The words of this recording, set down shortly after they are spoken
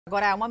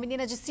Agora, uma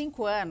menina de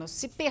 5 anos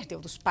se perdeu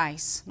dos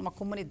pais numa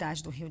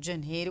comunidade do Rio de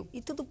Janeiro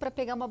e tudo para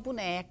pegar uma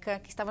boneca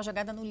que estava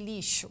jogada no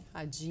lixo.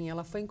 Tadinha,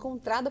 ela foi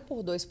encontrada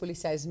por 2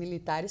 policiais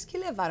militares que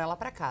levaram ela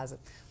para casa.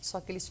 Só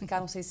que eles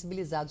ficaram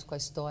sensibilizados com a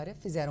história,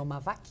 fizeram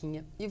uma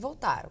vaquinha e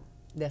voltaram.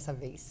 Dessa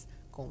vez,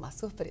 com uma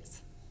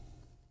surpresa.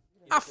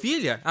 A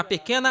filha, a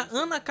pequena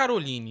Ana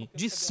Caroline,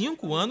 de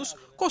 5 anos,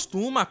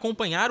 costuma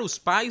acompanhar os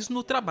pais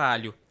no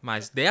trabalho,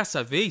 mas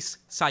dessa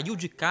vez saiu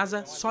de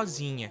casa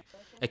sozinha.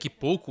 É que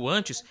pouco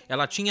antes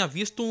ela tinha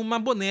visto uma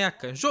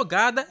boneca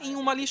jogada em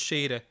uma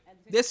lixeira.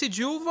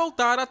 Decidiu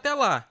voltar até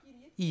lá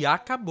e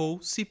acabou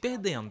se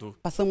perdendo.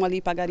 Passamos ali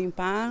para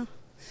garimpar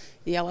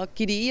e ela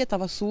queria,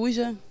 estava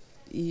suja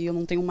e eu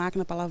não tenho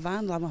máquina para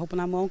lavar, não lavo a roupa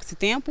na mão com esse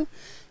tempo.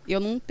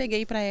 Eu não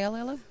peguei para ela,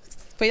 ela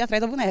foi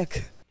atrás da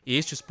boneca.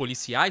 Estes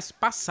policiais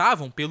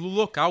passavam pelo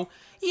local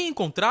e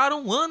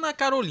encontraram Ana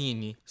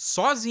Caroline,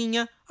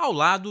 sozinha, ao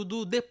lado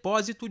do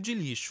depósito de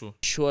lixo.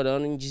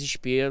 Chorando em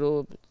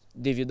desespero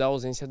devido à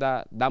ausência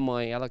da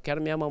mãe. Ela quer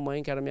minha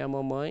mamãe, quero minha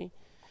mamãe.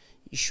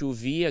 E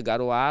chovia,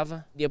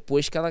 garoava.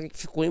 Depois que ela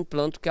ficou em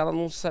planto, que ela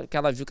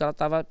viu que ela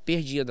estava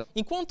perdida.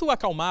 Enquanto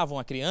acalmavam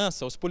a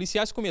criança, os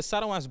policiais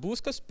começaram as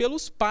buscas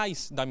pelos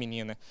pais da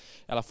menina.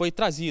 Ela foi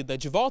trazida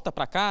de volta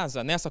para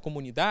casa, nessa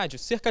comunidade,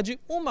 cerca de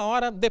 1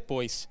 hora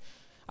depois.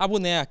 A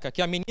boneca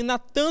que a menina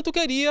tanto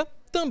queria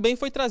também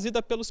foi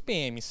trazida pelos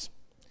PMs.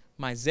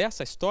 Mas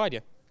essa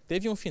história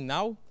teve um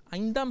final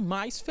ainda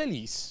mais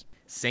feliz.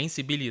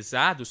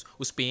 Sensibilizados,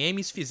 os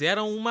PMs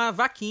fizeram uma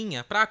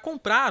vaquinha para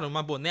comprar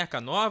uma boneca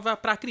nova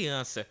para a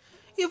criança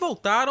e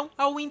voltaram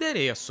ao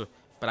endereço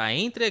para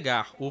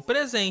entregar o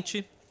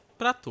presente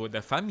para toda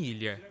a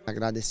família.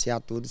 Agradecer a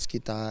todos que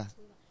estão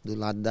do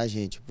lado da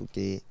gente,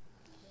 porque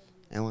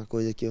é uma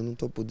coisa que eu não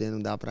estou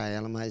podendo dar para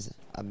ela, mas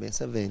a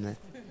benção vem, né?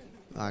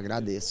 Eu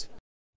agradeço.